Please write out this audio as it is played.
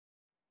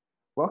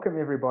Welcome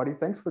everybody.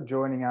 Thanks for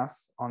joining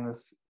us on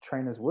this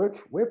Trainers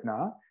Work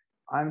webinar.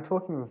 I'm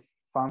talking with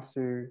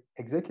FARMSTEW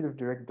Executive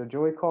Director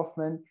Joy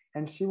Kauffman,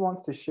 and she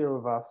wants to share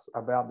with us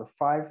about the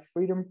 5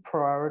 freedom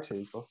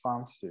priorities of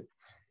FARMSTEW.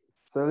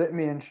 So let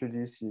me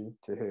introduce you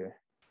to her.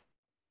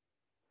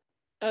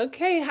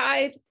 Okay,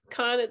 hi,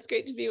 Con. It's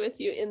great to be with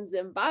you in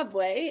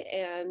Zimbabwe.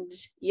 And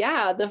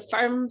yeah, the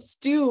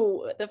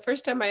FARMSTEW, the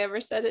first time I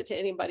ever said it to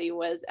anybody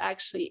was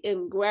actually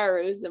in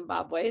Gweru,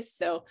 Zimbabwe.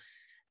 So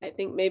I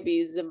think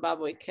maybe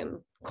Zimbabwe can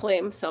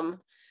claim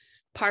some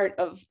part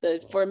of the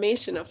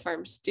formation of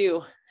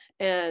FARMSTEW.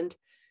 And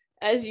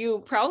as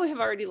you probably have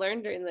already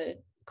learned during the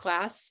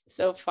class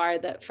so far,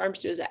 that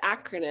FARMSTEW is an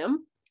acronym.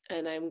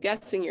 And I'm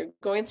guessing you're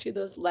going through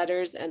those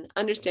letters and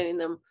understanding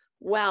them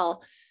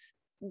well.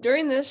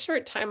 During this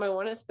short time, I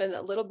want to spend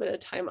a little bit of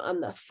time on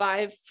the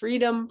 5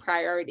 freedom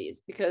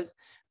priorities, because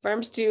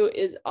FARMSTEW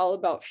is all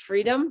about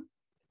freedom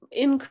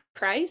in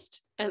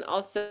Christ and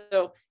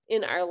also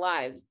in our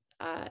lives.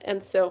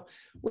 And so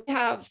we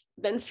have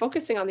been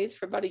focusing on these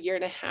for about 1.5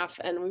 years,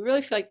 and we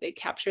really feel like they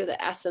capture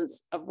the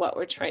essence of what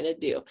we're trying to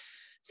do.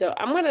 So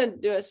I'm going to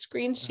do a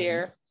screen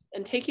share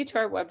and take you to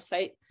our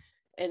website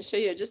and show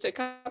you just a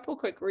couple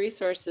quick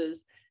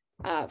resources.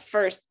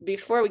 First,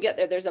 before we get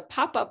there, there's a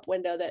pop-up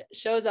window that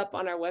shows up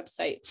on our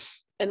website.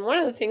 And one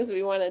of the things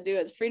we want to do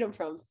is freedom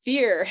from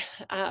fear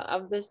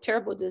of this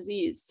terrible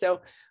disease.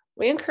 So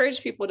we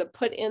encourage people to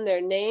put in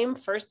their name,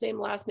 first name,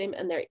 last name,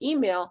 and their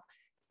email,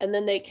 and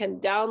then they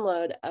can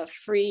download a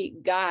free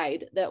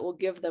guide that will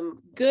give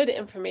them good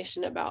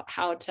information about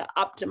how to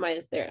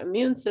optimize their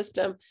immune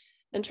system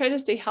and try to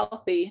stay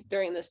healthy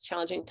during this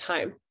challenging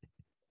time.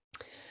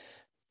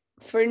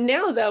 For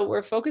now, though,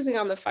 we're focusing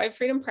on the 5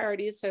 freedom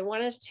priorities. So I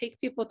want to take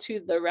people to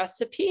the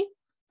recipe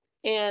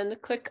and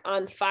click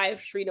on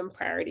 5 freedom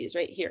priorities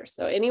right here.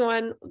 So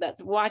anyone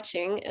that's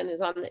watching and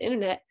is on the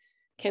internet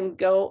can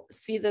go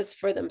see this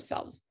for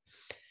themselves.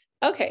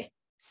 Okay,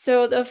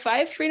 so the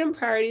 5 freedom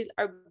priorities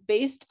are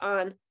based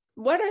on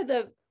what are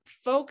the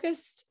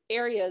focused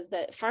areas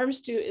that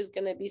FARMSTEW is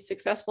going to be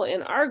successful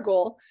in our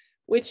goal,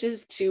 which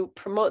is to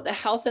promote the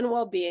health and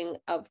well-being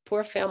of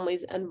poor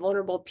families and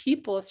vulnerable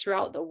people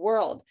throughout the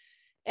world.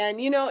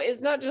 And, you know,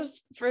 it's not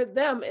just for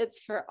them,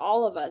 it's for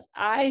all of us.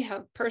 I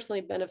have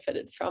personally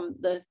benefited from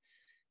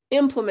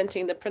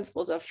implementing the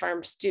principles of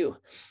FARMSTEW.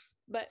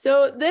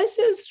 So this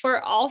is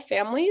for all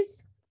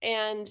families.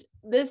 And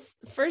this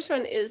first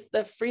one is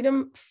the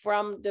freedom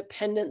from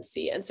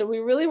dependency. And so we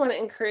really want to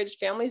encourage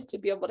families to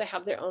be able to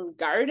have their own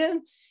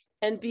garden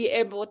and be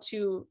able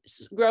to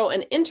grow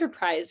an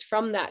enterprise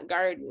from that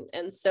garden.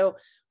 And so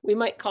we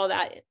might call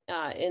that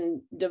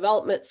in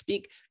development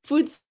speak,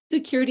 food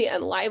security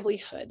and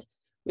livelihood.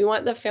 We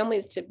want the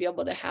families to be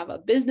able to have a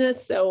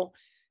business. So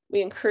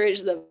we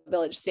encourage the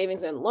village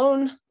savings and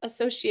loan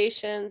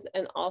associations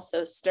and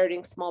also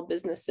starting small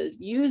businesses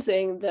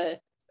using the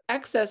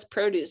excess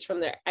produce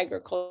from their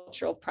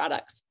agricultural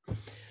products.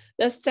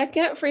 The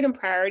second freedom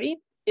priority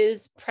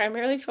is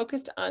primarily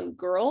focused on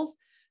girls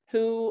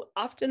who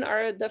often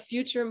are the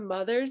future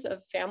mothers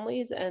of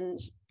families and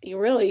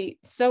really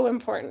so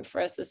important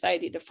for a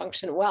society to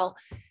function well.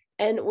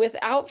 And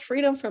without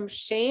freedom from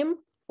shame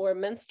or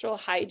menstrual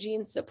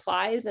hygiene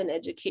supplies and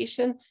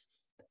education,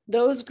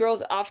 those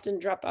girls often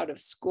drop out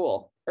of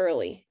school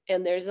early.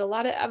 And there's a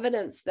lot of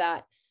evidence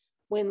that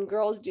when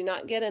girls do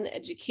not get an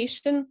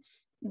education,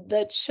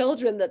 the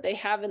children that they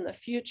have in the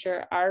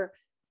future are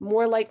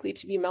more likely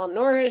to be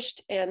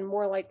malnourished and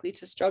more likely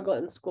to struggle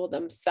in school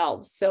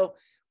themselves. So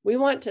we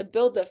want to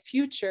build a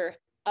future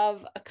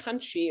of a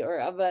country or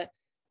of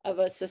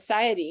a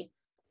society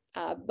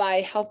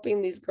by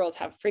helping these girls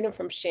have freedom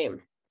from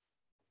shame.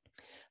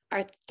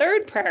 Our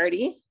third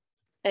priority,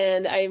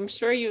 and I'm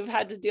sure you've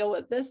had to deal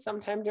with this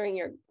sometime during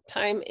your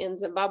time in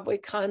Zimbabwe,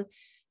 Con,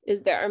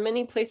 is there are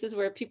many places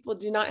where people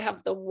do not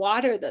have the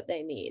water that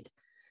they need,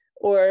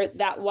 or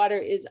that water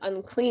is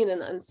unclean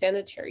and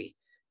unsanitary.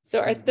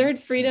 So our third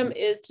freedom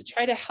is to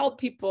try to help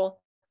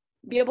people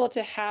be able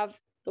to have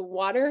the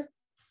water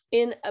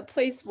in a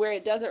place where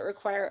it doesn't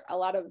require a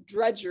lot of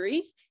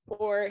drudgery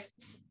or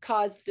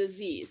cause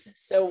disease.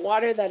 So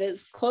water that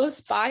is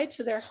close by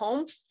to their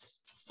home.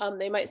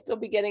 They might still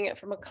be getting it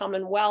from a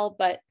common well,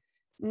 but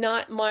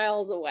not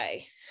miles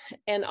away.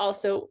 And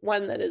also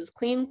one that is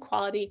clean,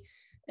 quality,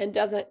 and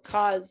doesn't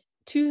cause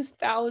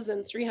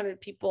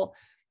 2,300 people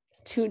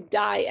to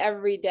die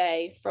every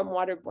day from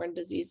waterborne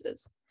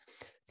diseases.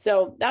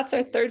 So that's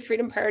our third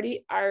freedom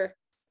priority. Our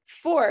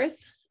fourth,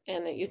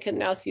 and you can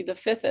now see the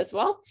fifth as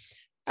well.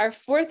 Our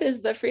fourth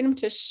is the freedom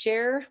to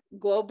share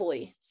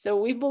globally. So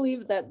we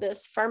believe that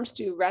this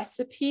FARMSTEW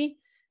recipe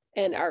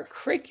and our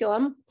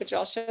curriculum, which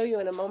I'll show you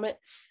in a moment,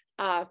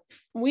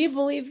 we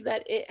believe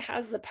that it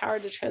has the power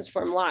to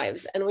transform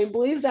lives. And we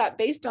believe that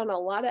based on a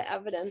lot of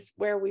evidence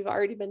where we've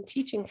already been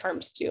teaching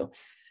FARMSTEW.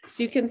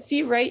 So you can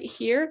see right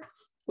here,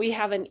 we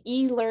have an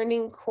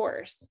e-learning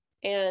course.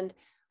 And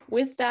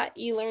with that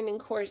e-learning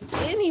course,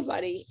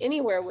 anybody,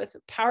 anywhere with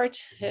power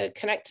to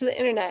connect to the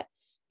internet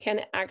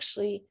can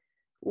actually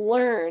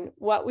learn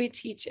what we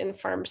teach in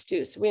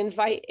FARMSTEW. So we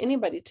invite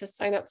anybody to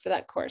sign up for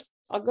that course.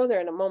 I'll go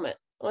there in a moment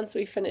once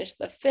we finish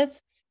the 5th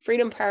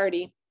freedom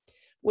priority,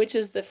 which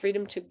is the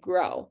freedom to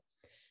grow.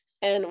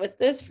 And with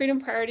this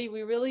freedom priority,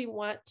 we really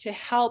want to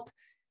help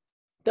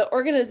the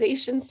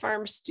organization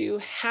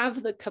FARMSTEW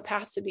have the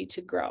capacity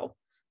to grow.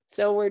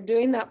 So we're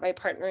doing that by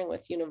partnering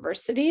with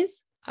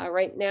universities.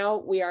 Right now,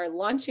 we are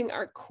launching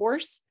our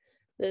course,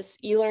 this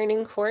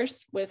e-learning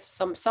course with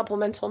some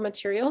supplemental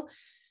material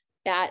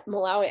at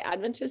Malawi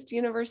Adventist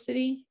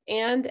University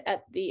and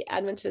at the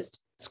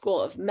Adventist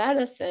School of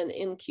Medicine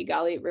in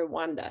Kigali,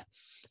 Rwanda.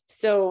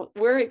 So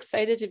we're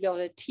excited to be able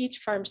to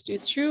teach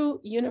FARMSTEW through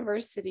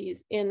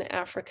universities in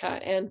Africa.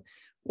 And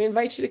we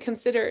invite you to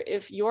consider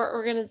if your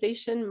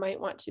organization might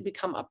want to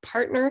become a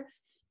partner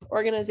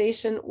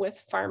organization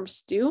with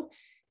FARMSTEW.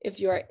 If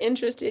you are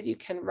interested, you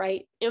can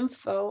write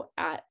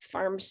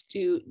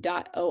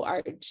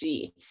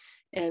info@farmstew.org,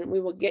 and we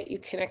will get you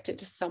connected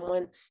to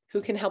someone who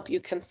can help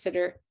you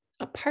consider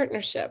a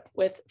partnership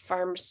with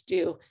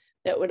FARMSTEW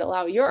that would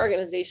allow your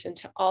organization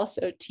to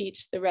also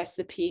teach the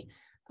recipe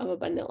of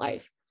abundant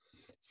life.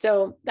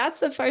 So that's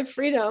the 5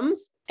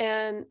 freedoms.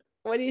 And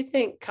what do you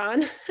think,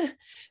 Khan?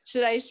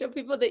 Should I show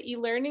people the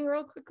e-learning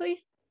real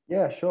quickly?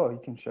 Yeah, sure. You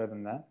can show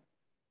them that.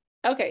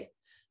 Okay.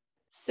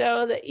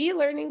 So the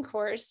e-learning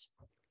course,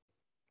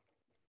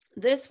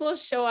 this will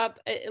show up.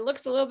 It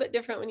looks a little bit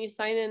different when you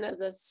sign in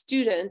as a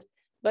student,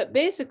 but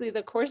basically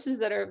the courses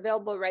that are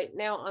available right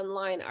now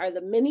online are the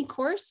mini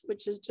course,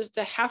 which is just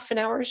a half an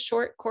hour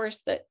short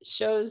course that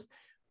shows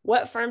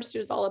what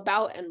FARMSTEW is all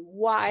about and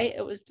why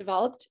it was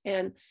developed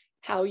and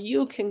how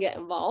you can get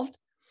involved.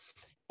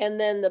 And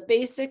then the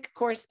basic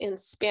course in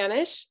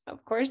Spanish,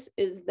 of course,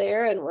 is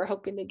there, and we're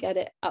hoping to get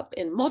it up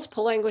in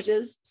multiple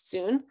languages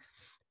soon.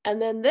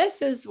 And then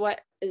this is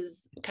what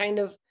is kind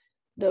of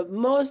the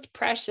most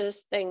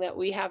precious thing that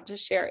we have to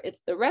share.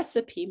 It's the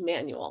recipe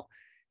manual.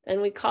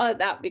 And we call it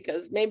that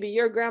because maybe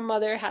your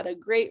grandmother had a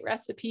great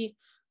recipe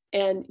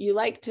and you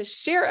like to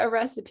share a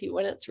recipe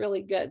when it's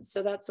really good.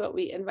 So that's what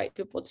we invite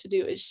people to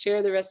do, is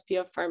share the recipe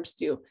of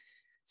FARMSTEW.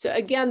 So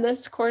again,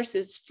 this course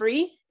is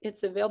free.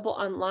 It's available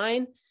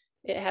online.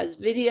 It has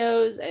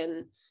videos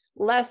and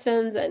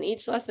lessons, and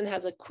each lesson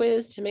has a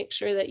quiz to make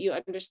sure that you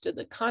understood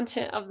the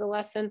content of the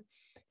lesson.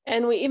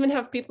 And we even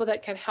have people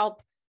that can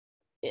help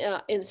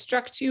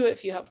instruct you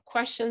if you have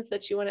questions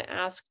that you want to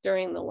ask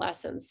during the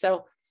lesson.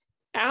 So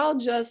I'll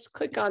just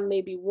click on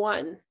maybe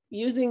one,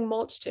 using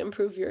mulch to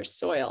improve your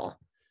soil.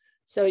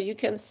 So you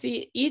can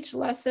see each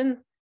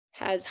lesson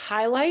has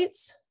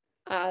highlights.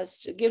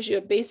 So it gives you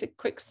a basic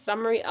quick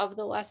summary of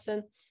the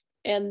lesson.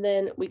 And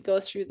then we go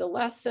through the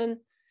lesson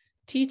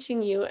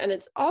teaching you, and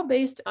it's all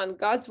based on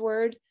God's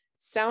word,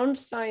 sound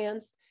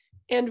science,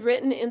 and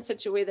written in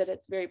such a way that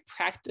it's very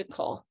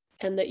practical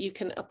and that you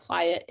can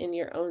apply it in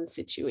your own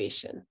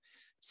situation.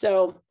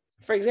 So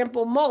for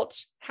example,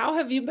 mulch. How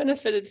have you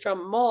benefited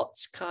from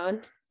mulch,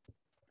 Khan?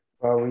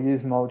 Well, we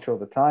use mulch all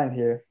the time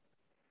here.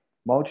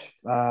 Mulch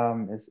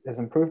has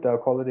improved our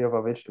quality of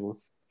our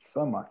vegetables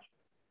so much.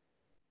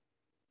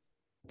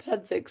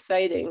 That's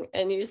exciting.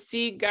 And you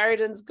see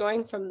gardens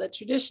going from the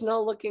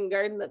traditional looking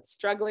garden that's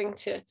struggling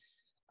to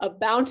a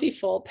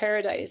bountiful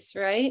paradise,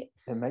 right?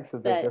 It makes a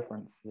big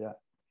difference. Yeah.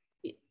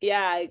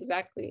 Yeah,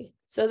 exactly.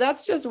 So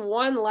that's just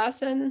one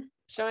lesson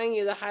showing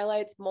you the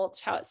highlights: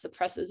 mulch, how it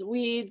suppresses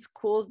weeds,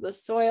 cools the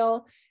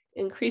soil,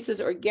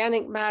 increases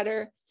organic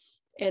matter,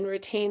 and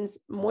retains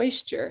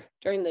moisture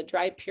during the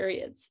dry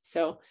periods.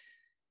 So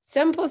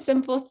simple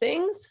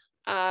things.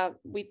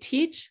 We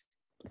teach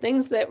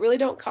things that really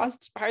don't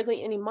cost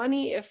hardly any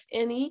money, if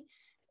any.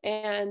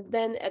 And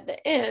then at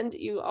the end,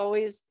 you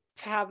always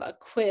have a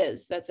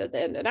quiz that's at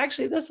the end. And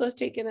actually, this was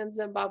taken in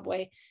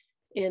Zimbabwe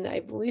in, I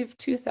believe,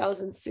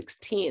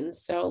 2016.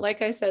 So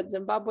like I said,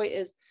 Zimbabwe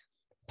is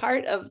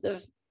part of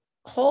the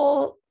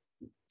whole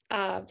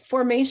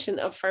formation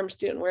of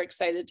FARMSTEW, and we're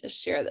excited to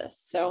share this.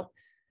 So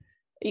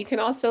you can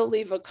also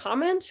leave a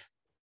comment,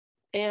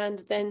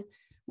 and then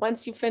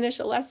once you finish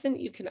a lesson,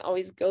 you can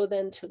always go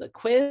then to the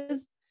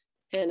quiz.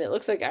 And it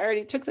looks like I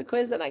already took the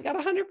quiz and I got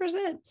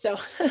 100%. So,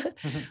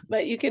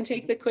 but you can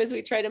take the quiz.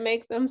 We try to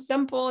make them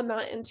simple,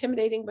 not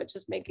intimidating, but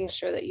just making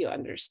sure that you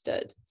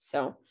understood.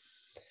 So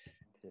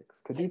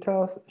could you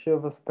share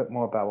with us a bit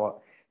more about what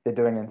they're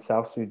doing in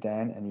South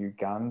Sudan and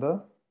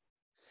Uganda?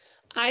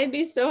 I'd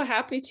be so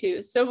happy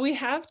to. So we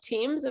have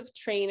teams of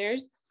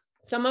trainers.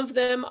 Some of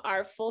them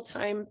are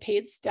full-time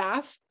paid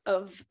staff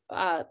of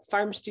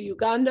FARMSTEW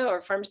Uganda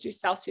or FARMSTEW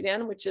South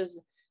Sudan, which is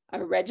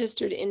a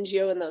registered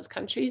NGO in those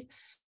countries.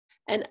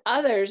 And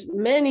others,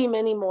 many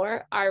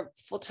more, are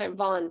full-time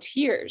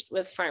volunteers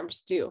with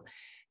FARMSTEW.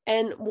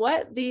 And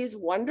what these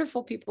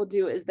wonderful people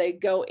do is they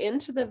go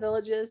into the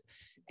villages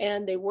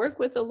and they work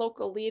with the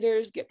local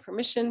leaders, get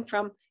permission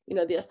from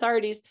the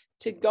authorities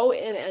to go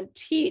in and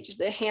teach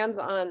the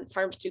hands-on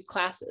FARMSTEW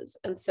classes.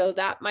 And so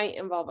that might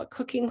involve a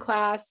cooking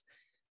class,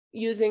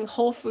 using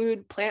whole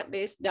food,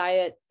 plant-based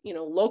diet,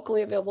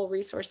 locally available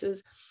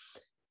resources.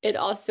 It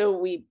also,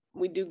 we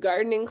do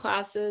gardening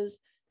classes,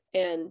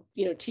 and,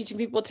 teaching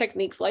people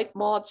techniques like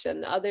mulch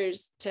and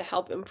others to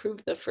help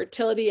improve the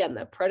fertility and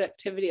the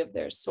productivity of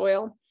their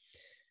soil.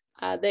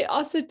 They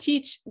also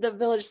teach the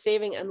village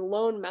saving and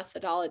loan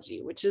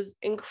methodology, which is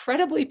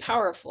incredibly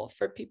powerful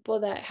for people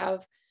that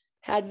have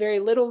had very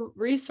little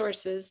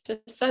resources to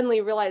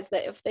suddenly realize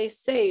that if they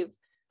save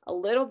a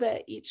little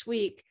bit each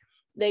week,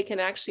 they can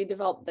actually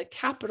develop the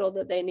capital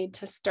that they need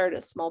to start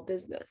a small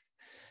business.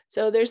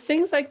 So there's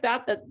things like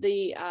that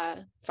the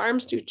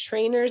FARMSTEW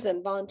trainers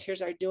and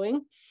volunteers are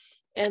doing.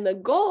 And the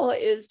goal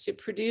is to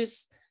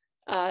produce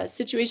a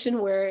situation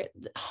where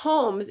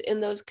homes in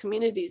those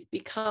communities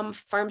become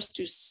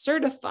FARMSTEW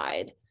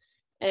certified.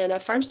 And a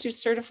FARMSTEW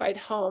certified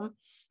home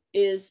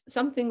is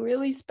something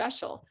really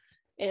special.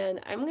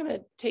 And I'm going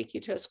to take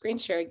you to a screen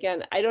share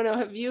again. I don't know,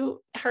 have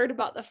you heard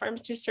about the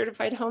FARMSTEW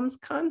certified homes,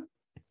 Con?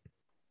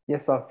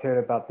 Yes, I've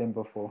heard about them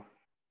before.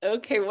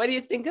 Okay, what do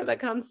you think of the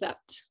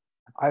concept?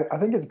 I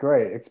think it's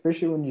great,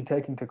 especially when you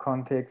take into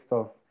context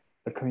of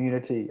the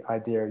community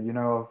idea,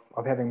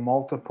 of having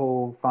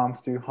multiple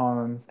FARMSTEW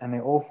homes and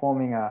they're all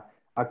forming a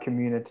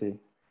community.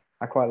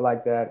 I quite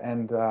like that.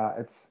 And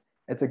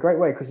it's a great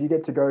way because you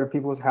get to go to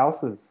people's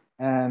houses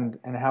and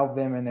help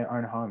them in their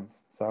own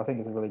homes. So I think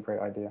it's a really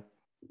great idea.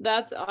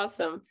 That's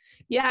awesome.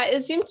 Yeah,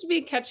 it seems to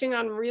be catching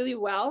on really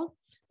well.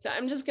 So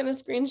I'm just going to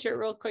screen share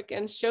real quick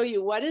and show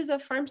you what is a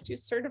FARMSTEW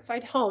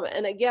certified home.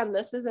 And again,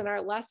 this is in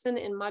our lesson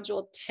in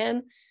module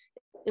 10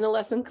 in a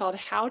lesson called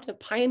How to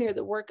Pioneer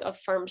the Work of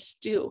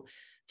FARMSTEW.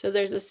 So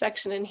there's a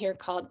section in here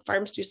called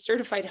FARMSTEW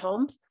certified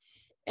homes.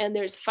 And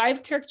there's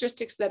 5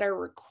 characteristics that are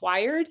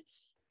required.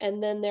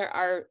 And then there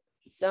are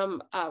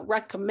some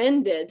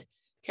recommended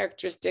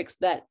characteristics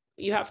that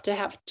you have to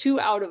have 2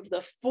 out of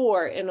the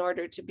 4 in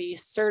order to be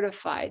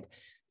certified.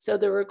 So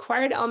the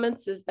required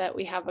elements is that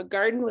we have a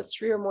garden with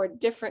 3 or more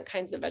different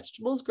kinds of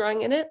vegetables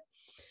growing in it.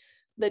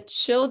 The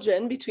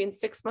children between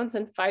 6 months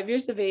and 5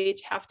 years of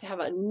age have to have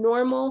a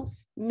normal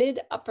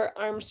mid-upper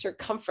arm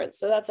circumference.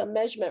 So that's a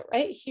measurement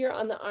right here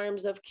on the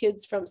arms of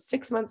kids from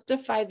 6 months to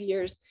 5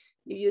 years.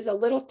 You use a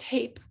little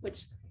tape,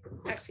 which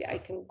actually I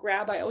can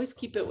grab. I always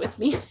keep it with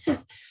me.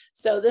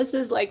 So this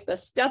is like the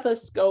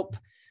stethoscope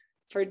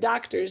for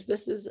doctors.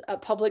 This is a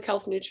public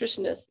health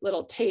nutritionist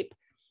little tape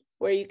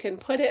where you can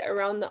put it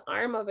around the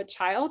arm of a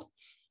child.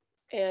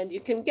 And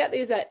you can get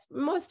these at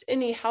most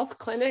any health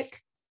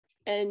clinic,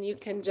 and you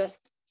can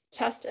just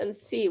test and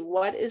see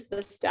what is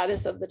the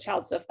status of the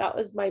child. So if that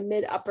was my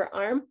mid-upper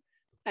arm,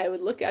 I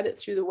would look at it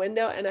through the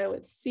window and I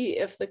would see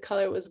if the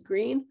color was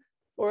green,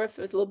 or if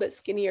it was a little bit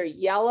skinnier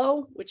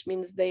yellow, which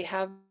means they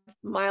have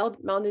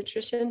mild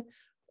malnutrition,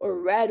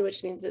 or red,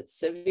 which means it's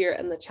severe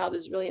and the child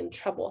is really in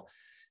trouble.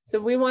 So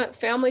we want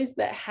families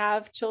that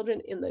have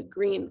children in the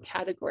green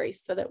category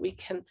so that we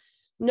can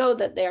know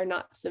that they are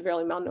not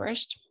severely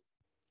malnourished.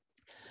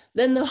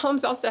 Then the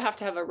homes also have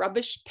to have a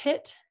rubbish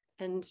pit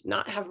and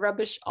not have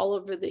rubbish all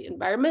over the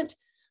environment.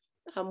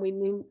 We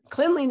need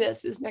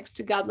cleanliness is next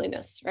to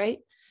godliness, right?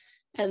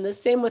 And the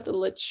same with the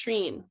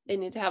latrine. They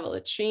need to have a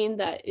latrine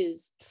that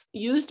is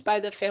used by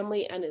the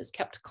family and is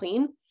kept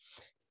clean.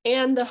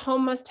 And the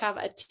home must have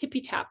a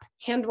tippy tap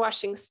hand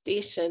washing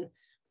station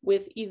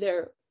with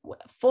either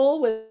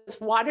full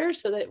with water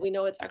so that we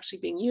know it's actually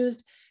being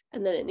used.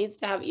 And then it needs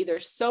to have either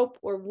soap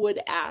or wood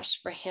ash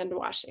for hand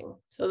washing.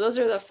 So those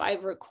are the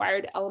 5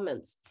 required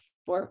elements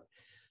for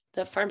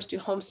the FARMSTEW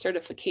home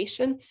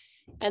certification.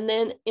 And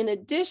then in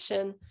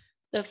addition,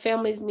 the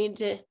families need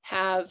to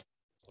have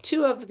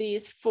 2 of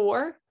these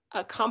 4,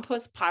 a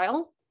compost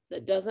pile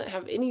that doesn't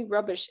have any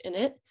rubbish in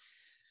it,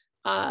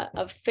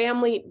 a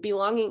family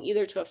belonging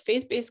either to a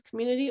faith-based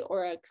community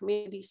or a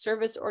community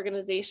service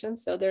organization.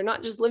 So they're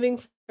not just living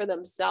for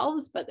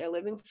themselves, but they're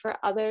living for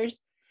others.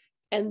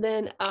 And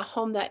then a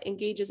home that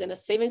engages in a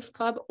savings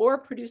club or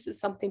produces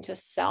something to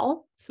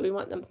sell. So we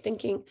want them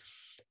thinking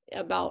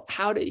about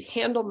how to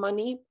handle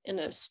money in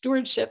a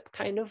stewardship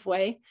kind of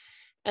way.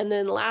 And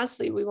then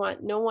lastly, we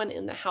want no one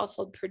in the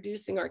household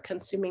producing or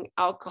consuming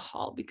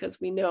alcohol,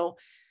 because we know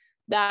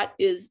that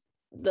is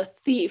the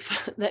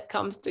thief that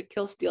comes to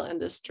kill, steal, and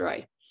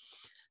destroy.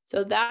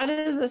 So that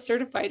is a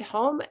certified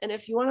home. And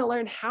if you want to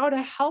learn how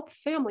to help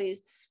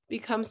families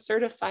become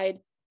certified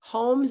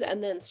homes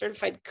and then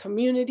certified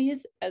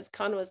communities, as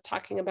Con was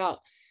talking about,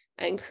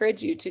 I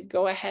encourage you to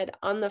go ahead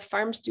on the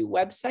FARMSTEW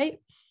website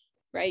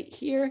right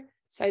here,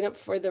 sign up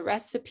for the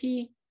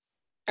recipe,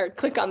 or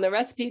click on the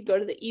recipe, go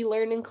to the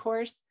e-learning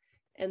course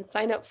and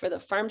sign up for the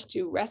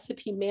FARMSTEW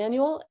recipe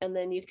manual. And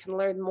then you can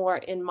learn more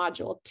in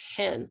module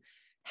 10,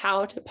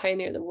 how to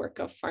pioneer the work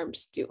of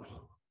FARMSTEW.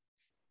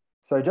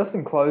 So just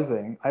in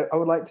closing, I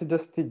would like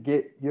to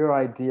get your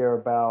idea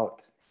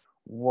about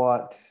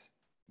what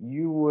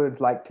you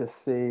would like to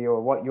see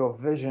or what your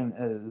vision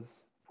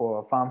is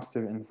for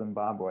FARMSTEW in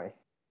Zimbabwe.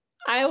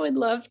 I would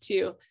love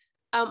to.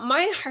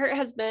 My heart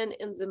has been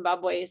in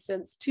Zimbabwe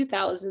since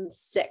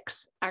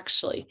 2006,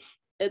 actually.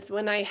 It's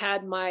when I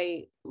had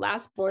my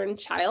last born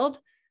child.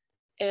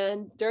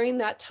 And during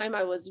that time,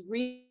 I was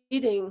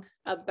reading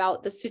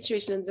about the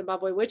situation in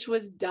Zimbabwe, which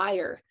was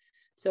dire.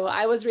 So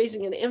I was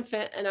raising an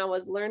infant and I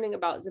was learning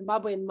about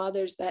Zimbabwean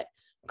mothers that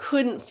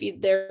couldn't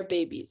feed their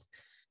babies.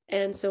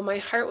 And so my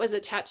heart was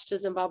attached to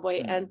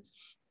Zimbabwe. And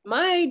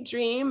my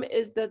dream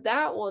is that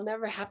that will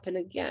never happen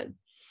again,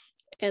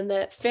 and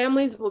that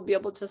families will be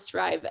able to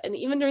thrive. And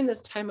even during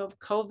this time of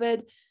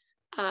COVID,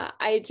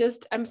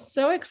 I'm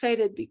so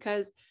excited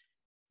because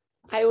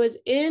I was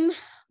in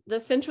the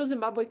Central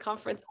Zimbabwe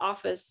Conference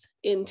office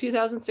in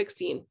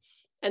 2016,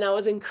 and I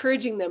was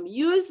encouraging them,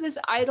 use this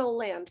idle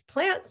land,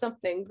 plant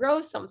something,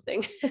 grow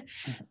something.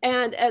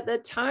 And at the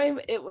time,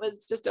 it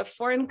was just a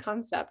foreign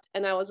concept.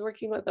 And I was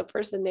working with a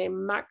person named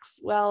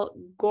Maxwell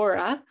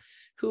Gora,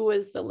 who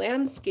was the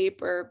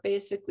landscaper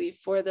basically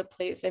for the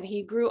place. And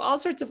he grew all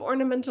sorts of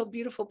ornamental,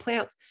 beautiful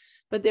plants,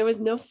 but there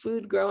was no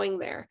food growing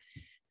there.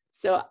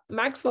 So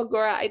Maxwell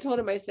Gora, I told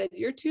him, I said,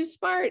 you're too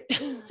smart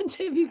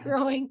to be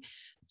growing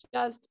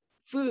just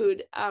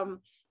food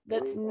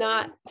that's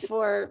not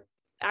for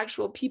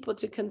actual people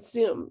to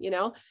consume. You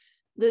know,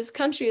 this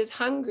country is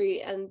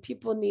hungry and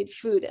people need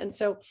food. And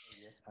so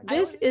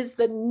this is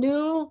the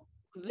new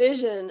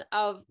vision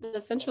of the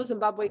Central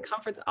Zimbabwe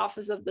Conference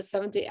Office of the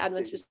Seventh-day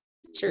Adventist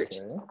Church.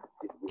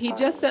 He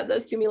just sent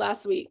this to me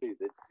last week.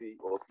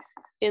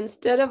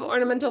 Instead of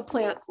ornamental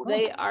plants,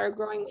 they are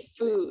growing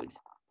food.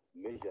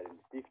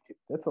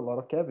 That's a lot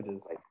of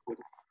cabbages.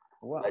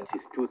 Wow. That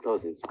is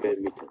 2,000 square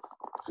meters.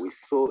 We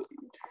saw it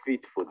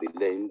fit for the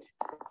land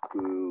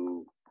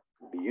to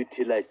be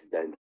utilized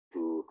and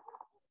to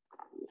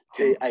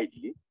stay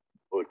idly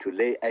or to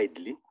lay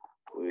idly.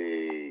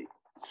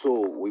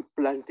 So we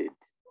planted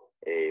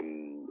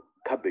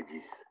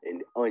cabbages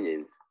and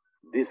onions.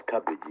 These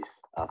cabbages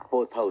are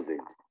 4,000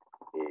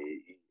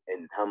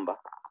 in number.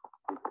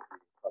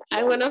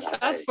 I want to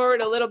fast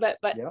forward a little bit,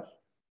 but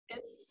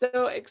it's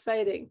so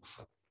exciting.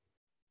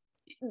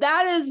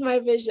 That is my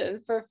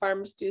vision for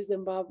FARMSTEW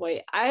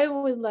Zimbabwe. I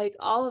would like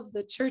all of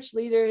the church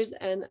leaders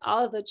and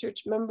all of the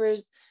church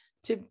members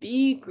to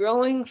be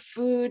growing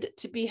food,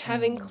 to be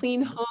having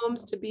clean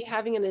homes, to be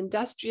having an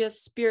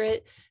industrious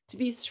spirit, to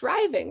be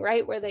thriving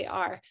right where they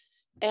are.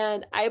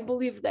 And I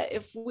believe that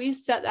if we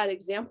set that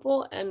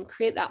example and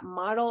create that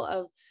model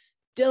of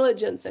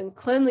diligence and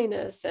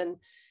cleanliness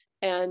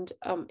and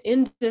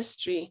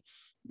industry,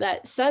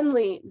 that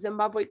suddenly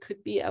Zimbabwe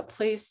could be a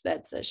place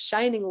that's a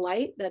shining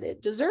light that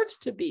it deserves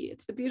to be.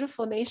 It's a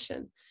beautiful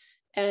nation.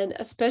 And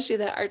especially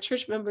that our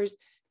church members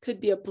could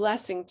be a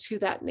blessing to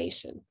that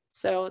nation.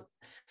 So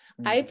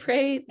I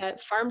pray that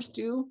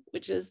FARMSTEW,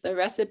 which is the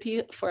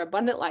recipe for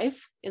abundant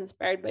life,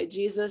 inspired by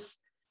Jesus,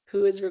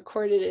 who is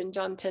recorded in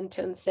John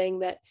 10:10, saying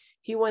that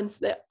he wants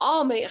that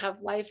all may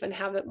have life and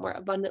have it more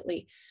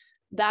abundantly.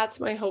 That's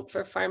my hope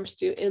for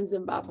FARMSTEW in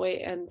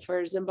Zimbabwe and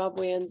for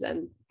Zimbabweans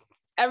and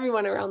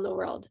everyone around the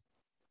world.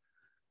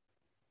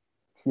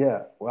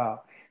 Yeah,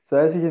 wow. So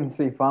as you can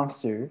see,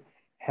 FARMSTEW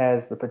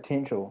has the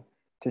potential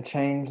to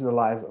change the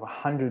lives of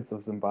hundreds of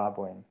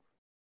Zimbabweans.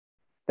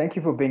 Thank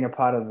you for being a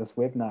part of this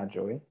webinar,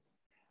 Joy.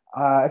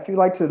 If you'd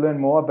like to learn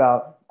more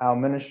about our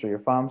ministry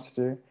of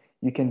FARMSTEW,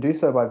 you can do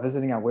so by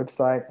visiting our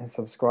website and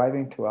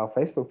subscribing to our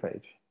Facebook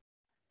page.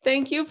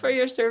 Thank you for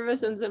your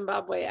service in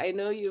Zimbabwe. I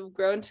know you've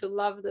grown to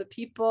love the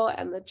people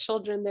and the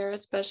children there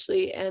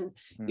especially, and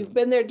you've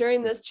been there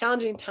during this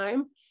challenging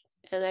time.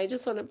 And I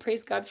just want to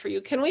praise God for you.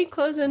 Can we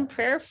close in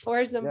prayer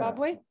for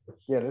Zimbabwe?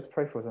 Yeah, let's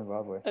pray for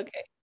Zimbabwe.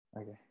 Okay.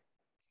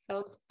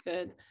 Sounds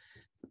good.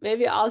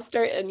 Maybe I'll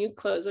start and you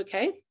close,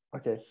 okay?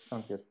 Okay,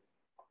 sounds good.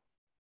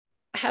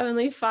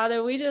 Heavenly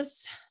Father, we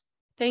just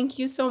thank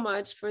you so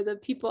much for the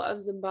people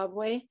of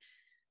Zimbabwe.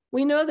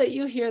 We know that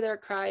you hear their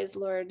cries,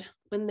 Lord,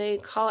 when they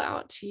call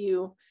out to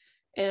you.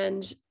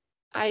 And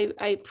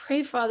I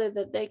pray, Father,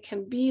 that they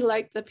can be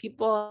like the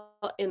people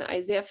in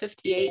Isaiah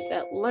 58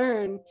 that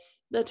learn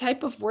the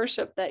type of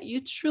worship that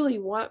you truly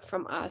want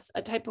from us,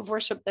 a type of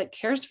worship that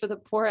cares for the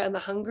poor and the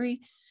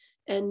hungry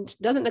and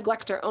doesn't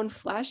neglect our own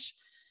flesh,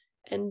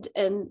 and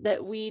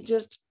that we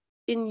just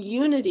in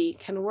unity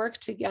can work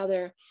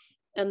together.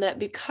 And that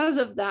because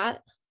of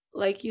that,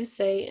 like you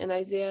say in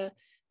Isaiah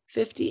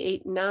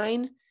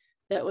 58:9,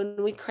 that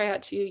when we cry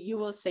out to you, you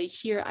will say,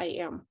 here I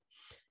am.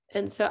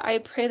 And so I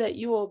pray that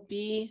you will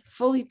be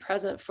fully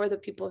present for the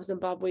people of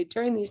Zimbabwe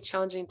during these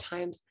challenging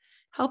times.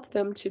 Help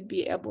them to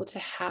be able to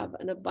have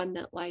an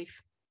abundant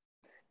life.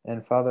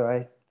 And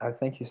Father, I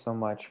thank you so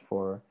much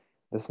for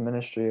this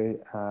ministry,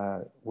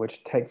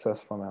 which takes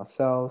us from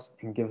ourselves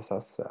and gives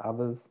us to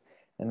others.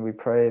 And we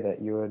pray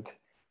that you would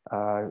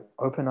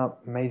open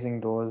up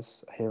amazing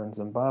doors here in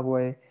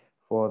Zimbabwe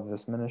for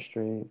this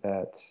ministry,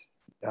 that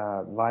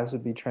lives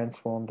would be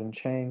transformed and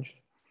changed,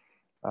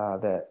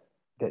 that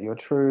your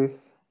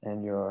truth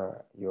and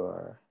your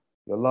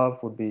love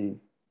would be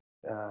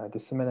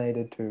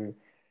disseminated to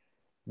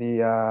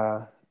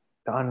the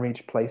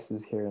unreached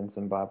places here in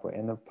Zimbabwe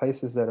and the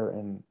places that are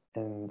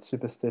in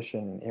superstition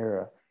and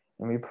error.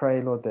 And we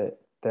pray, Lord,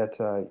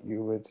 that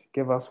you would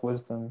give us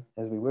wisdom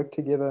as we work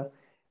together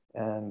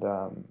and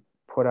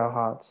put our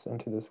hearts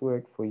into this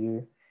work for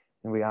you.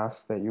 And we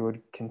ask that you would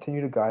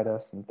continue to guide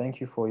us, and thank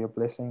you for your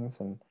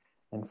blessings and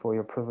for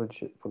your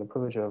privilege, for the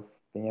privilege of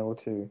being able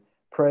to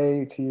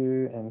pray to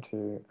you and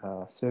to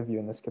serve you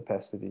in this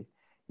capacity.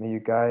 May you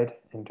guide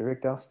and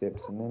direct our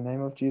steps. In the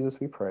name of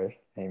Jesus we pray.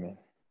 Amen.